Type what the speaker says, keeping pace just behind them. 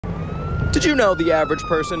Did you know the average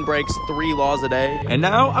person breaks 3 laws a day? And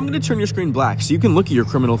now, I'm gonna turn your screen black so you can look at your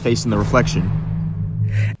criminal face in the reflection.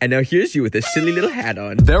 And now here's you with a silly little hat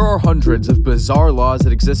on. There are hundreds of bizarre laws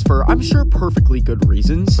that exist for, I'm sure, perfectly good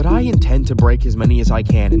reasons, but I intend to break as many as I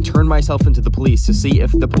can and turn myself into the police to see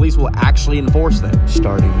if the police will actually enforce them.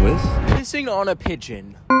 Starting with... pissing on a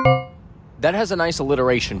pigeon. That has a nice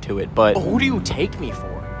alliteration to it, but who do you take me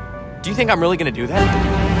for? Do you think I'm really gonna do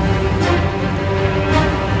that?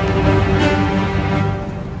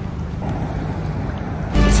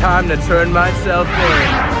 Time to turn myself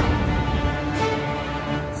in.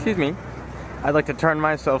 Excuse me, I'd like to turn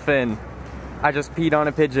myself in. I just peed on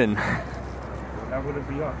a pigeon. That wouldn't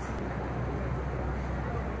be us.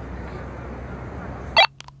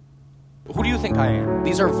 Who do you think I am?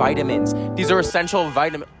 These are vitamins. These are essential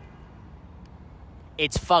vitamins.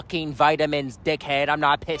 It's fucking vitamins, dickhead. I'm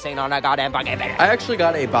not pissing on a goddamn fucking pigeon. I actually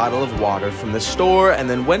got a bottle of water from the store and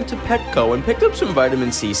then went to Petco and picked up some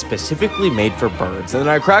vitamin C specifically made for birds. And then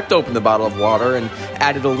I cracked open the bottle of water and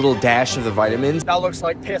added a little dash of the vitamins. That looks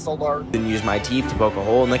like piss alert. Then used my teeth to poke a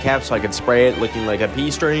hole in the cap so I could spray it looking like a pea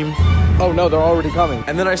stream. Oh no, they're already coming.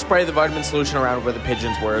 And then I spray the vitamin solution around where the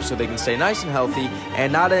pigeons were so they can stay nice and healthy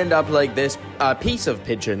and not end up like this piece of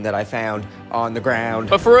pigeon that I found on the ground.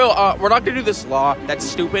 But for real, we're not gonna do this law. That's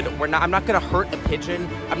stupid. I'm not gonna hurt a pigeon.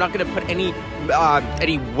 I'm not gonna put any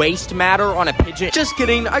waste matter on a pigeon. Just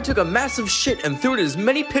kidding. I took a massive shit and threw it at as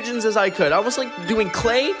many pigeons as I could. I was like doing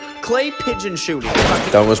clay pigeon shooting.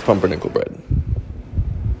 That was pumpernickel bread.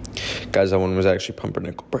 Guys, that one was actually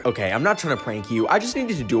pumpernickel bread. Okay, I'm not trying to prank you. I just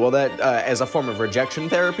needed to do all that as a form of rejection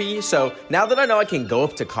therapy. So now that I know I can go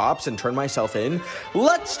up to cops and turn myself in,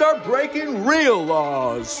 let's start breaking real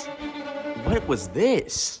laws. What was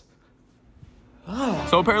this?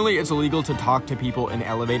 So apparently it's illegal to talk to people in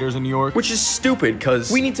elevators in New York. Which is stupid,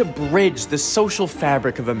 because we need to bridge the social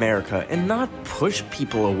fabric of America and not push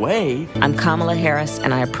people away. I'm Kamala Harris,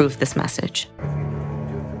 and I approve this message.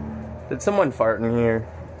 Did someone fart in here?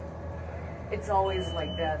 It's always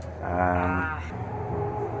like that.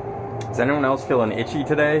 Is anyone else feeling itchy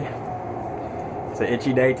today? It's an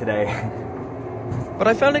itchy day today. But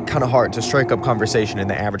I found it kind of hard to strike up conversation in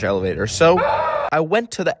the average elevator, so I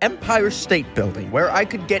went to the Empire State Building, where I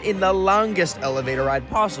could get in the longest elevator ride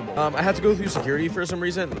possible. I had to go through security for some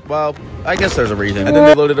reason. Well, I guess there's a reason. And then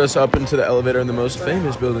they loaded us up into the elevator in the most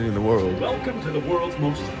famous building in the world. Welcome to the world's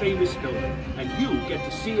most famous building, and you get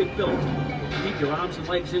to see it built. Keep your arms and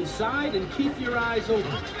legs inside and keep your eyes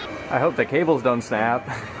open. I hope the cables don't snap.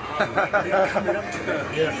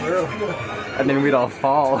 Yeah, for real. And then we'd all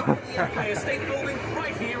fall. Empire State Building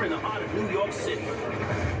right here in the heart of New York City.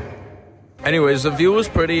 Anyways, the view was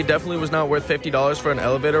pretty. Definitely was not worth $50 for an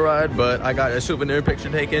elevator ride, but I got a souvenir picture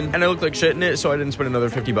taken, and I looked like shit in it, so I didn't spend another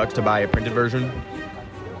 $50 to buy a printed version.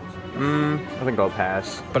 I think I'll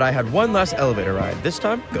pass. But I had one last elevator ride, this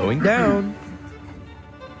time going down.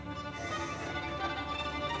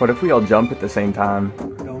 What if we all jump at the same time?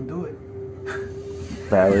 Don't do it.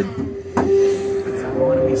 Valid. Because I don't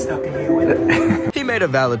want to be stuck in here with it. He made a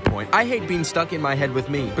valid point. I hate being stuck in my head with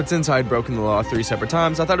me. But since I had broken the law 3 separate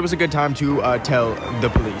times, I thought it was a good time to tell the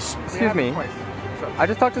police. Excuse me. I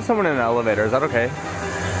just talked to someone in an elevator. Is that okay?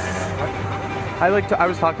 I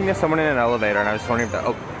was talking to someone in an elevator, and I was wondering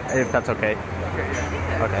if that's okay.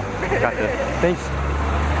 Okay. Got this. Thanks.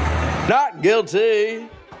 Not guilty.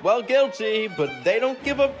 Well, guilty, but they don't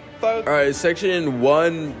give a fuck. All right, section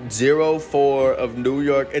 104 of New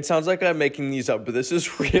York. It sounds like I'm making these up, but this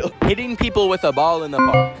is real. Hitting people with a ball in the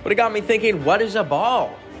park. But it got me thinking, what is a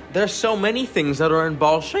ball? There's so many things that are in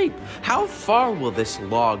ball shape. How far will this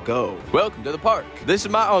law go? Welcome to the park. This is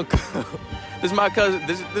my uncle. This is my cousin.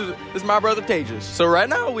 This is my brother Tejas. So right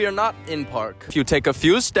now, we are not in park. If you take a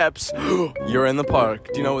few steps, you're in the park.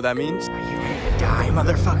 Do you know what that means? Are you ready to die,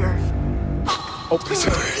 motherfucker? Oh,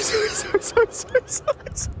 sorry.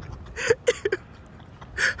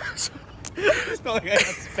 I smell like I got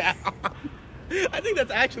spat on. I think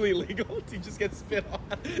that's actually illegal to just get spit on,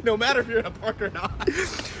 no matter if you're in a park or not.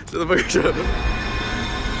 So the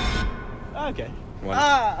Okay. We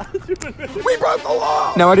broke the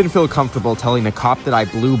law! Now, I didn't feel comfortable telling a cop that I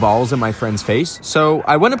blew balls in my friend's face, so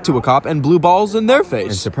I went up to a cop and blew balls in their face.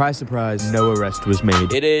 And surprise, surprise, no arrest was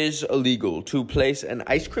made. It is illegal to place an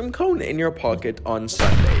ice cream cone in your pocket on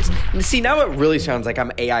Sundays. And see, now it really sounds like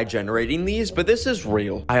I'm AI generating these, but this is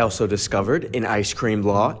real. I also discovered in ice cream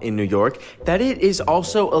law in New York that it is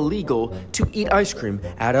also illegal to eat ice cream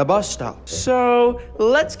at a bus stop. So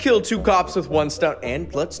let's kill 2 cops with 1 stone,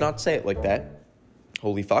 and let's not say it like that.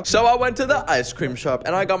 Holy fuck. So I went to the ice cream shop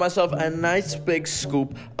and I got myself a nice big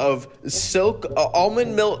scoop of silk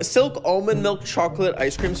almond milk chocolate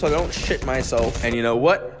ice cream so I don't shit myself. And you know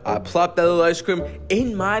what? I plopped that little ice cream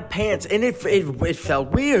in my pants and it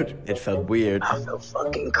felt weird. It felt weird. I feel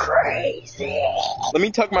fucking crazy. Let me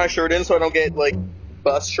tuck my shirt in so I don't get, like,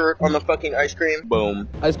 bus shirt on the fucking ice cream. Boom.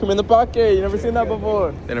 Ice cream in the pocket. You never seen that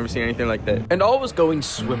before. I never seen anything like that. And all was going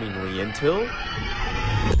swimmingly until...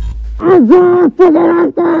 It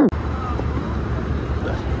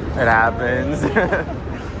happens.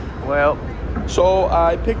 Well, so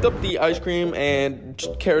I picked up the ice cream and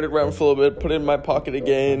just carried it around for a little bit, put it in my pocket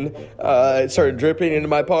again. It started dripping into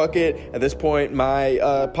my pocket. At this point,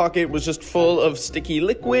 my pocket was just full of sticky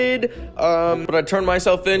liquid. But I turned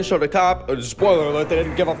myself in, showed a cop. Spoiler alert, they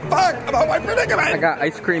didn't give a fuck about my predicament. I got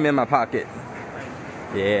ice cream in my pocket.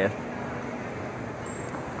 Yeah.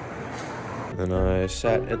 Then I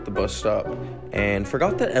sat at the bus stop and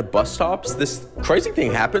forgot that at bus stops, this crazy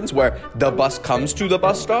thing happens where the bus comes to the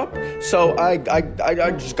bus stop. So I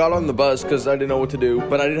just got on the bus because I didn't know what to do,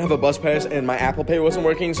 but I didn't have a bus pass and my Apple Pay wasn't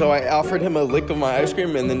working. So I offered him a lick of my ice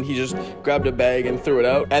cream and then he just grabbed a bag and threw it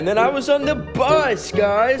out. And then I was on the bus,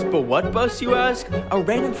 guys. But what bus, you ask? A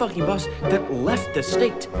random fucking bus that left the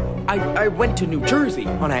state. I went to New Jersey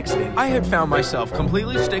on accident. I had found myself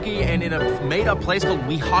completely sticky and in a made-up place called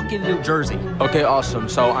Weehawken, New Jersey. Okay, awesome.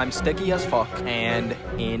 So I'm sticky as fuck and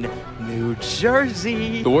in New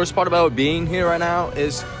Jersey. The worst part about being here right now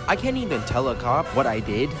is I can't even tell a cop what I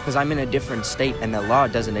did because I'm in a different state and the law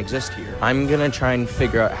doesn't exist here. I'm gonna try and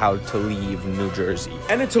figure out how to leave New Jersey.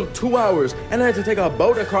 And it took 2 hours and I had to take a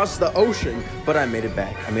boat across the ocean, but I made it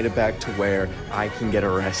back. I made it back to where I can get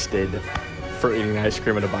arrested for eating ice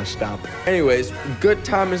cream at a bus stop. Anyways, good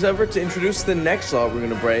time as ever to introduce the next law we're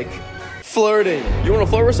gonna break. Flirting. You wanna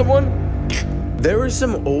flirt with someone? There is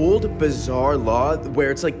some old, bizarre law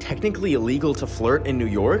where it's like technically illegal to flirt in New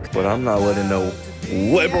York, but I'm not letting no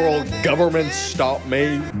liberal government stop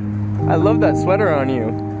me. I love that sweater on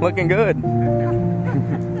you. Looking good.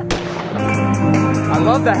 I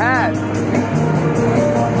love the hat.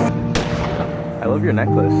 I love your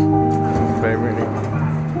necklace. Very pretty.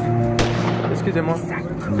 Excusez-moi.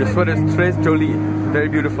 Your sweater is très joli. Very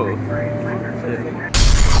beautiful.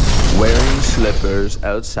 Wearing slippers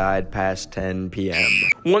outside past 10 p.m.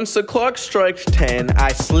 Once the clock strikes 10,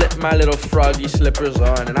 I slip my little froggy slippers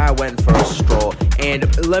on and I went for a stroll. And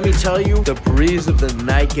let me tell you, the breeze of the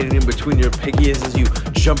night getting in between your piggies as you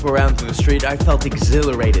jump around through the street, I felt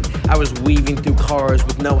exhilarated. I was weaving through cars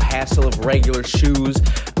with no hassle of regular shoes.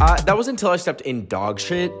 That was until I stepped in dog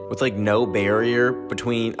shit with like no barrier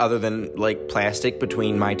between, other than like plastic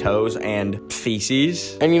between my toes and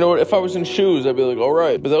feces. And you know what, if I was in shoes, I'd be like, all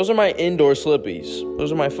right, but those are my indoor slippies.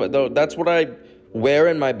 Those are my foot, that's what I wear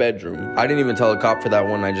in my bedroom. I didn't even tell a cop for that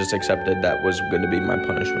one, I just accepted that was gonna be my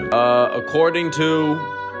punishment. According to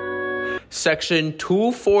section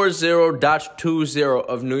 240.20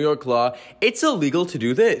 of New York law, it's illegal to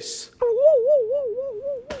do this.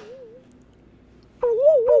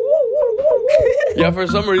 Yeah, for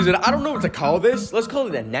some reason, I don't know what to call this. Let's call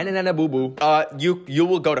it a nana boo boo. You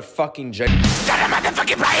will go to fucking jail.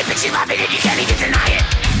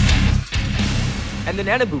 And the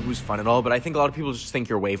nana boo boo's fun and all, but I think a lot of people just think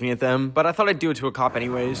you're waving at them. But I thought I'd do it to a cop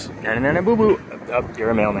anyways. Nana boo boo. Oh,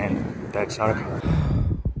 you're a mailman. That's not a car.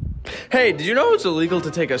 Hey, did you know it's illegal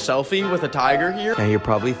to take a selfie with a tiger here? Now you're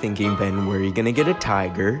probably thinking, Ben, where are you gonna get a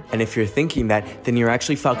tiger? And if you're thinking that, then you're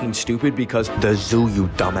actually fucking stupid because the zoo, you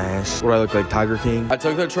dumbass. What do I look like, Tiger King? I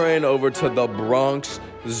took the train over to the Bronx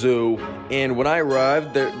Zoo, and when I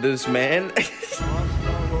arrived, this man...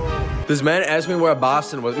 This man asked me where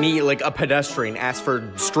Boston was. Me, like a pedestrian, asked for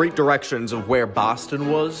street directions of where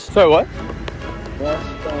Boston was. Sorry, what?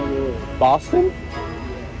 Boston?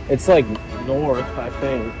 It's like north, I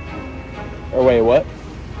think. Or wait, what?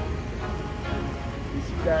 You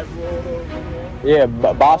see that road over there? Yeah,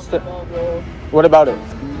 Boston. What about it?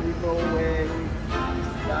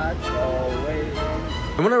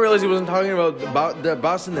 And when I realized he wasn't talking about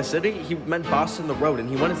Boston the city, he meant Boston the road, and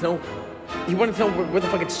he wanted to know where the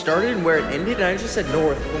fuck it started and where it ended, and I just said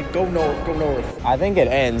north. Like, go north, go north. I think it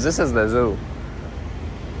ends. This is the zoo.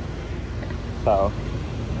 So,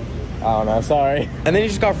 I don't know, sorry. And then he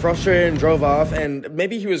just got frustrated and drove off, and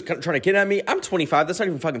maybe he was trying to kidnap me. I'm 25, that's not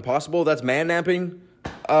even fucking possible. That's man-napping.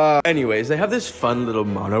 Anyways, they have this fun little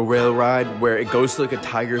monorail ride where it goes to like a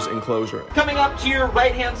tiger's enclosure. Coming up to your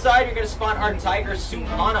right-hand side, you're gonna spot our tiger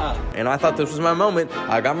Suhana. And I thought this was my moment.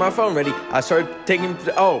 I got my phone ready. I started taking,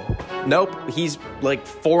 oh, nope, he's like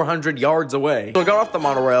 400 yards away. So I got off the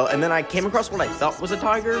monorail, and then I came across what I thought was a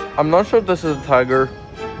tiger. I'm not sure if this is a tiger,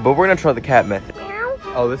 but we're gonna try the cat method.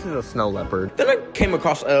 Oh, this is a snow leopard. Then I came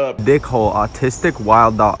across a Dickhole, autistic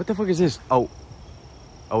wild dog. What the fuck is this? Oh,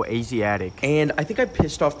 Asiatic. And I think I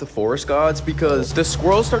pissed off the forest gods because the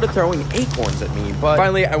squirrels started throwing acorns at me. But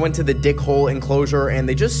finally, I went to the dickhole enclosure and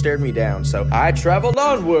they just stared me down. So I traveled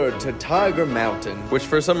onward to Tiger Mountain, which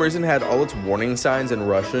for some reason had all its warning signs in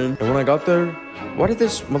Russian. And when I got there, why did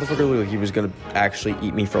this motherfucker look like he was gonna actually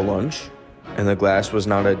eat me for lunch? And the glass was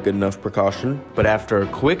not a good enough precaution. But after a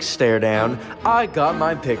quick stare down, I got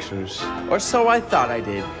my pictures. Or so I thought I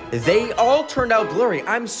did. They all turned out blurry.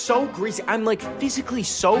 I'm so greasy. I'm like physically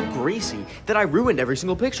so greasy that I ruined every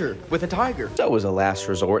single picture with a tiger. So as a last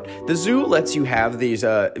resort, the zoo lets you have these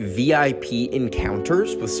VIP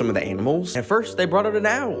encounters with some of the animals. At first, they brought out an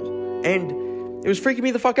owl. And it was freaking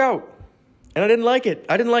me the fuck out. And I didn't like it.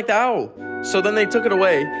 I didn't like the owl. So then they took it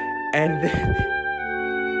away. And then...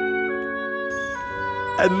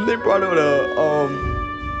 And they brought out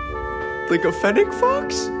like a fennec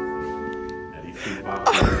fox?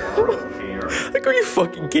 Like, are you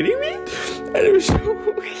fucking kidding me? And it was so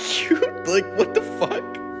cute. Like, what the fuck?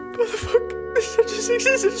 What the fuck? This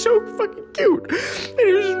is so fucking cute. And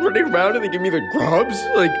he was just running around and they give me the grubs.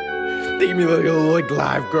 Like, they give me like little like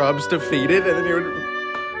live grubs to feed it. And then he would...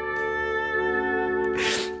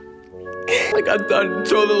 Like, I'd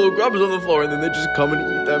throw the little grubs on the floor and then they'd just come and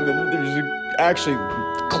eat them. And there's actually...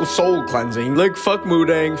 soul cleansing. Like, fuck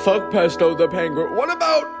Moodang, fuck Pesto the penguin. What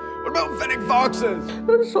about fennec foxes?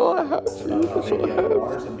 That's all I have for you. That's all I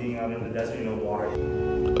have. Being out in the desert, you know, water.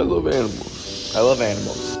 I love animals. I love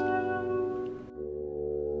animals.